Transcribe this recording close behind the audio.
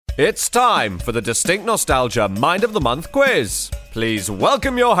It's time for the Distinct Nostalgia Mind of the Month quiz. Please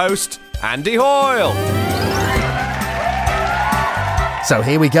welcome your host, Andy Hoyle. So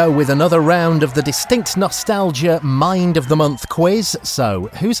here we go with another round of the Distinct Nostalgia Mind of the Month quiz. So,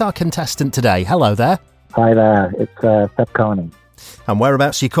 who's our contestant today? Hello there. Hi there, it's Seb Carney. And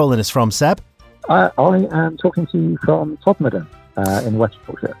whereabouts are you calling us from, Seb? I am talking to you from Todmorden in West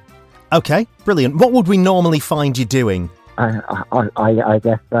Yorkshire. Okay, brilliant. What would we normally find you doing? I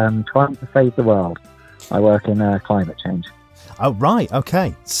guess trying to save the world. I work in climate change. Oh, right,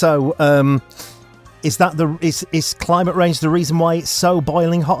 okay. So, is climate change the reason why it's so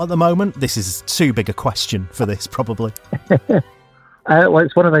boiling hot at the moment? This is too big a question for this, probably. Well,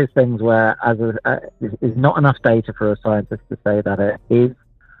 it's one of those things where there's not enough data for a scientist to say that it is,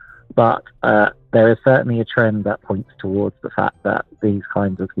 but there is certainly a trend that points towards the fact that these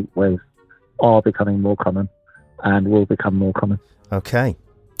kinds of heat waves are becoming more common and will become more common. Okay.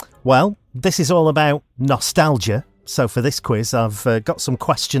 Well, this is all about nostalgia. So for this quiz, I've got some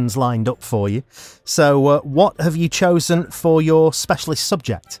questions lined up for you. So what have you chosen for your specialist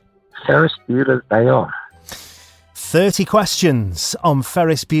subject? Ferris Bueller's Day Off. 30 questions on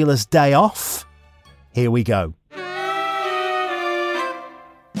Ferris Bueller's Day Off. Here we go.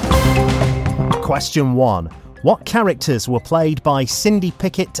 Question 1. What characters were played by Cindy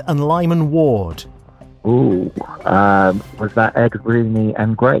Pickett and Lyman Ward? Ooh, was that Ed, Rooney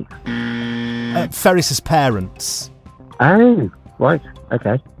and Grace? Ferris's parents. Oh, right,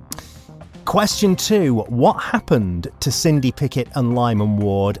 okay. Question 2. What happened to Cindy Pickett and Lyman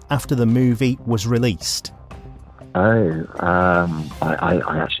Ward after the movie was released? Oh,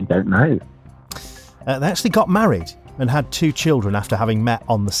 I actually don't know. They actually got married and had 2 children after having met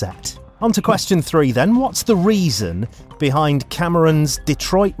on the set. On to question 3 then. What's the reason behind Cameron's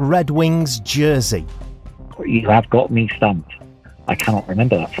Detroit Red Wings jersey? You have got me stumped. I cannot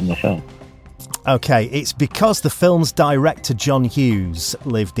remember that from the film. Okay, it's because the film's director, John Hughes,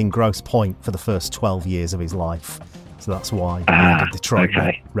 lived in Grosse Pointe for the first 12 years of his life. So that's why he had a Detroit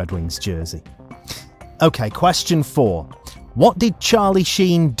Red Wings jersey. Okay, question 4. What did Charlie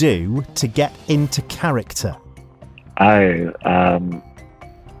Sheen do to get into character? Didn't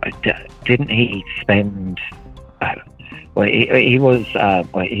he spend... he was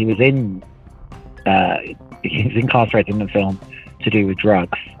incarcerated in the film to do with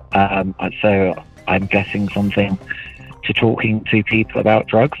drugs. So I'm guessing something to talking to people about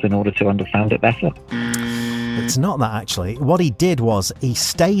drugs in order to understand it better. It's not that, actually. What he did was he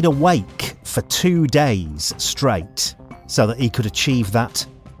stayed awake for 2 days straight so that he could achieve that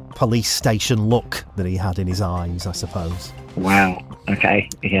police station look that he had in his eyes, I suppose. Wow. Okay.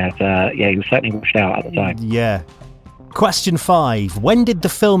 He was certainly washed out at the time. Yeah. Question 5. When did the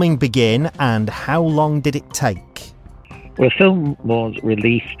filming begin and how long did it take? Well, the film was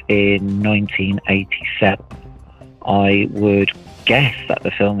released in 1987. I would guess that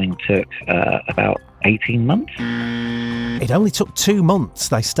the filming took about 18 months. It only took 2 months.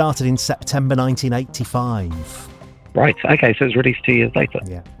 They started in September 1985. Right, okay, so it was released 2 years later.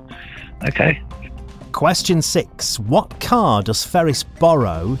 Yeah. Okay. Question 6. What car does Ferris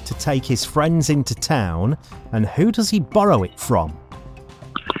borrow to take his friends into town, and who does he borrow it from?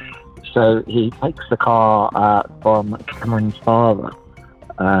 So he takes the car from Cameron's father,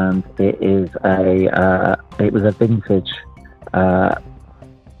 and it was a vintage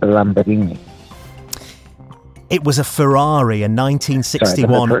Lamborghini. It was a Ferrari, a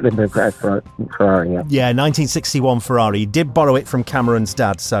 1961... Ferrari, yeah. Yeah, 1961 Ferrari. He did borrow it from Cameron's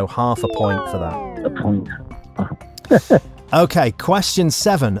dad, so half a point for that. A point. Okay, question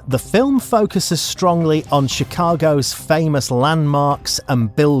 7. The film focuses strongly on Chicago's famous landmarks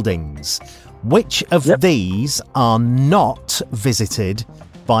and buildings. Which of these are not visited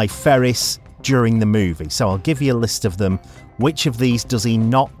by Ferris during the movie? So I'll give you a list of them. Which of these does he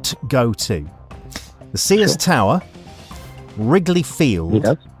not go to? The Sears Tower, Wrigley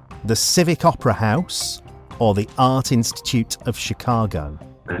Field, the Civic Opera House, or the Art Institute of Chicago?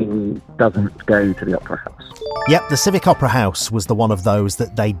 He doesn't go to the Opera House. Yep, the Civic Opera House was the one of those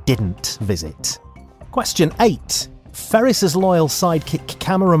that they didn't visit. Question 8. Ferris's loyal sidekick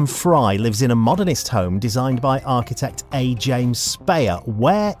Cameron Fry lives in a modernist home designed by architect A. James Speyer.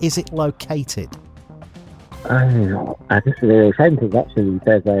 Where is it located? This is really shame because actually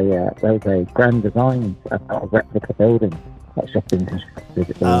there's a grand design about a replica building that's just been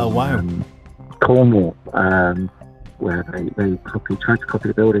constructed in Cornwall, where they tried to copy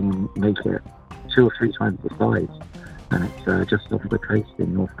the building and make it 2 or 3 times the size, and it's just off the coast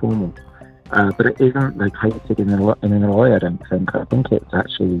in North Cornwall. But it isn't located in Illinois, I don't think. I think it's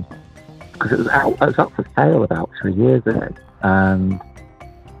actually because it was up for sale about 3 years ago, and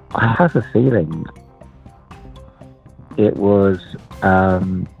I have a feeling it was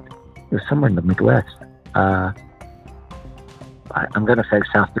somewhere in the Midwest. I'm going to say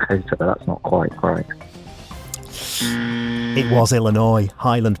South Dakota, but that's not quite right. It was Illinois,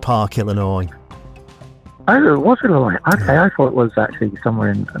 Highland Park, Illinois. Oh, was it Illinois? Okay, I thought it was actually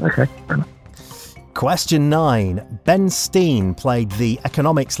somewhere in... Okay, fair enough. Question 9. Ben Steen played the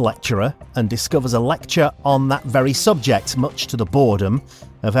economics lecturer and discovers a lecture on that very subject, much to the boredom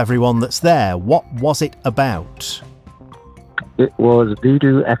of everyone that's there. What was it about? It was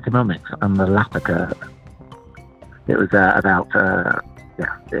voodoo economics and the Laffer curve. It was about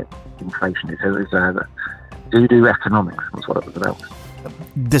inflation. So it was voodoo economics was what it was about.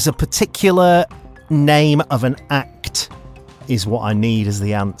 There's a particular name of an act is what I need as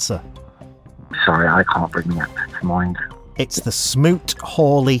the answer. Sorry, I can't bring the act to mind. It's the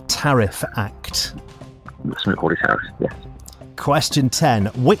Smoot-Hawley Tariff Act. The Smoot-Hawley Tariff, yes. Question 10.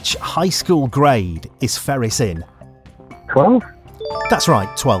 Which high school grade is Ferris in? 12? That's right,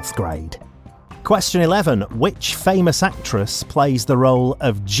 12th grade. Question 11. Which famous actress plays the role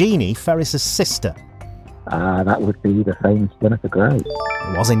of Jeannie, Ferris's sister? That would be the famous Jennifer Grey.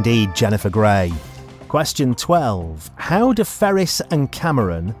 It was indeed Jennifer Grey. Question 12. How do Ferris and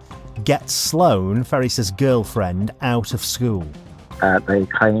Cameron get Sloane, Ferris's girlfriend, out of school? They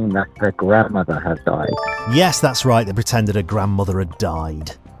claim that their grandmother has died. Yes, that's right. They pretended her grandmother had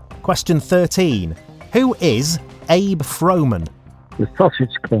died. Question 13. Who is Abe Froman? The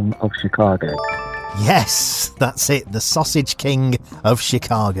Sausage King of Chicago. Yes, that's it. The Sausage King of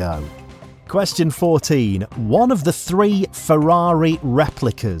Chicago. Question 14. One of the 3 Ferrari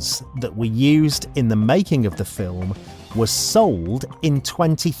replicas that were used in the making of the film was sold in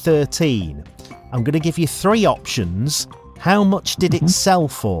 2013. I'm going to give you 3 options. How much did it sell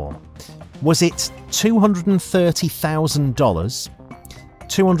for? Was it $230,000,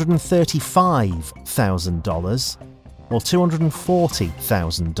 $235,000, or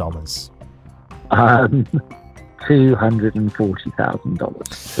 $240,000?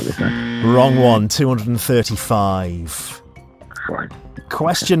 $240,000. Wrong one, $235,000. Right.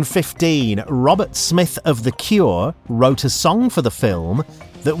 Question 15. Robert Smith of The Cure wrote a song for the film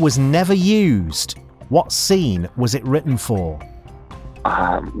that was never used. What scene was it written for?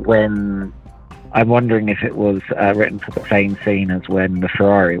 When I'm wondering if it was written for the same scene as when the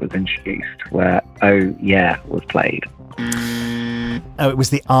Ferrari was introduced, where "Oh Yeah" was played. Oh, it was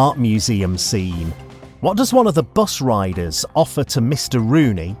the art museum scene. What does one of the bus riders offer to Mr.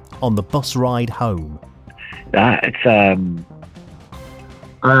 Rooney on the bus ride home? It's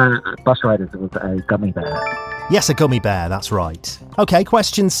bus riders. It was a gummy bear. Yes, a gummy bear, that's right. Okay,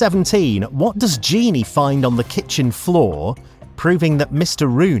 question 17. What does Jeannie find on the kitchen floor, proving that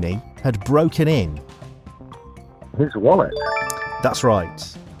Mr. Rooney had broken in? His wallet. That's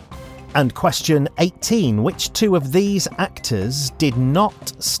right. And question 18. Which 2 of these actors did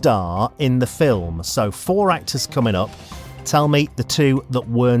not star in the film? So 4 actors coming up. Tell me the 2 that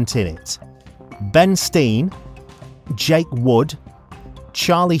weren't in it. Ben Steen, Jake Wood,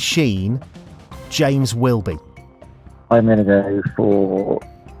 Charlie Sheen, James Wilby. I'm going to go for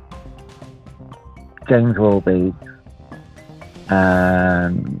James Wilby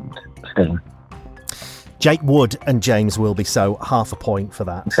and Steen. Jake Wood and James Wilby, so half a point for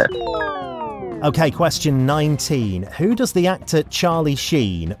that. Okay, question 19. Who does the actor Charlie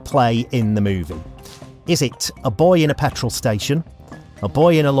Sheen play in the movie? Is it a boy in a petrol station, a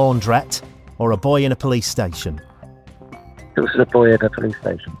boy in a laundrette, or a boy in a police station? It was the boy at a police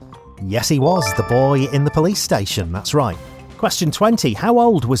station. Yes, he was the boy in the police station, that's right. Question 20. How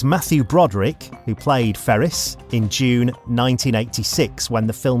old was Matthew Broderick, who played Ferris, in June 1986 when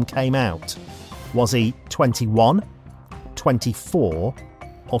the film came out? Was he 21, 24,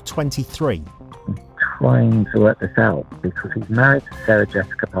 or 23? I'm trying to work this out because he's married to Sarah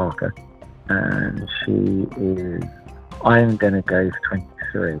Jessica Parker and she is... I'm going to go for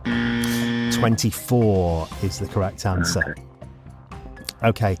 23. 24 is the correct answer.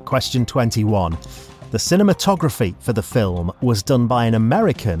 Okay, question 21. The cinematography for the film was done by an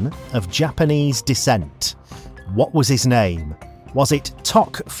American of Japanese descent. What was his name? Was it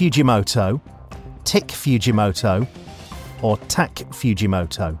Tok Fujimoto, Tik Fujimoto, or Tak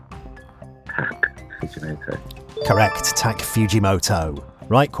Fujimoto? Tak Fujimoto. Correct, Tak Fujimoto.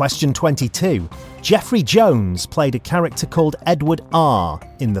 Right, question 22. Jeffrey Jones played a character called Edward R.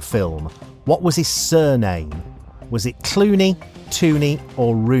 in the film. What was his surname? Was it Clooney, Tooney,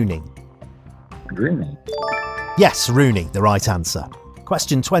 or Rooney? Rooney. Yes, Rooney, the right answer.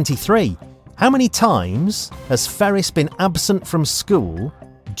 Question 23. How many times has Ferris been absent from school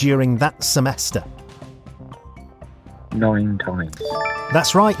during that semester? 9 times.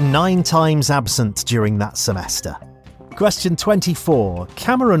 That's right, 9 times absent during that semester. Question 24.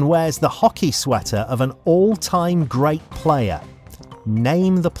 Cameron wears the hockey sweater of an all-time great player.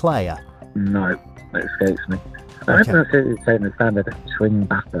 Name the player. No, that escapes me. I remember saying the standard swing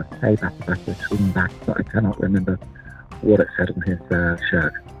batter, swing back, but I cannot remember what it said on his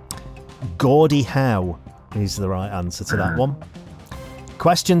shirt. Gordie Howe is the right answer to that one.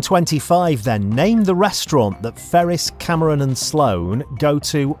 Question 25 then. Name the restaurant that Ferris, Cameron and Sloane go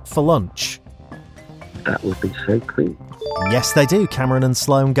to for lunch. That would be Chez Quy. Yes, they do. Cameron and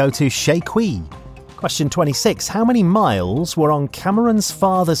Sloane go to Chez Quy. Question 26. How many miles were on Cameron's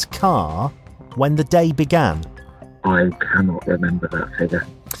father's car when the day began? I cannot remember that figure.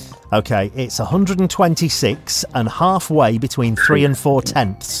 OK, it's 126 and halfway between 3 and 4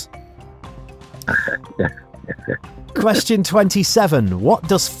 tenths. Yes. Question 27. What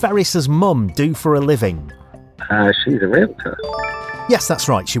does Ferris's mum do for a living? She's a realtor. Yes, that's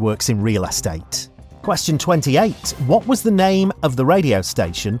right. She works in real estate. Question 28. What was the name of the radio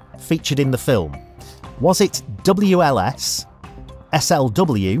station featured in the film? Was it WLS,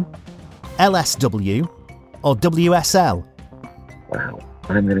 SLW, LSW, or WSL? Wow,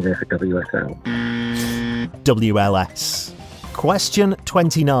 I'm going to go for WSL. WLS. Question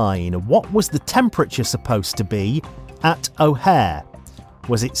 29. What was the temperature supposed to be at O'Hare?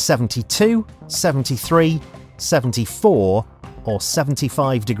 Was it 72, 73, 74, or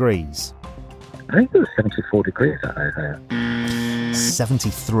 75 degrees? I think it was 74 degrees at O'Hare.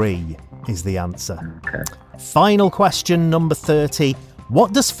 73 is the answer. Okay. Final question, number 30.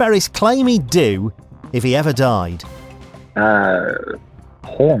 What does Ferris claim he'd do if he ever died?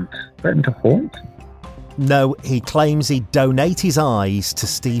 Haunt. Threaten to haunt? No, he claims he'd donate his eyes to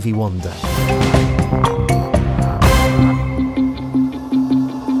Stevie Wonder.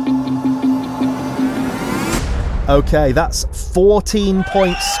 OK, that's 14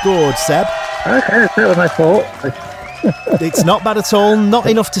 points scored, Seb. OK, that was my fault. It's not bad at all. Not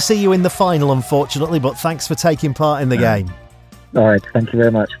enough to see you in the final, unfortunately, but thanks for taking part in the game. All right, thank you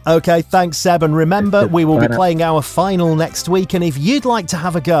very much. OK, thanks, Seb. And remember, we will be playing our final next week. And if you'd like to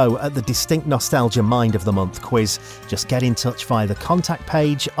have a go at the Distinct Nostalgia Mind of the Month quiz, just get in touch via the contact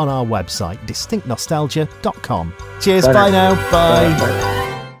page on our website, distinctnostalgia.com. Cheers, bye now. Bye.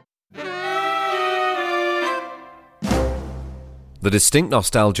 The Distinct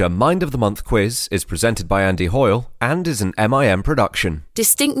Nostalgia Mind of the Month quiz is presented by Andy Hoyle and is an MIM production.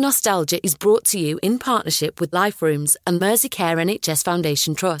 Distinct Nostalgia is brought to you in partnership with Life Rooms and Merseycare NHS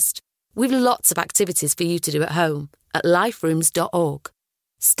Foundation Trust. We've lots of activities for you to do at home at liferooms.org.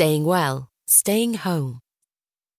 Staying well, staying home.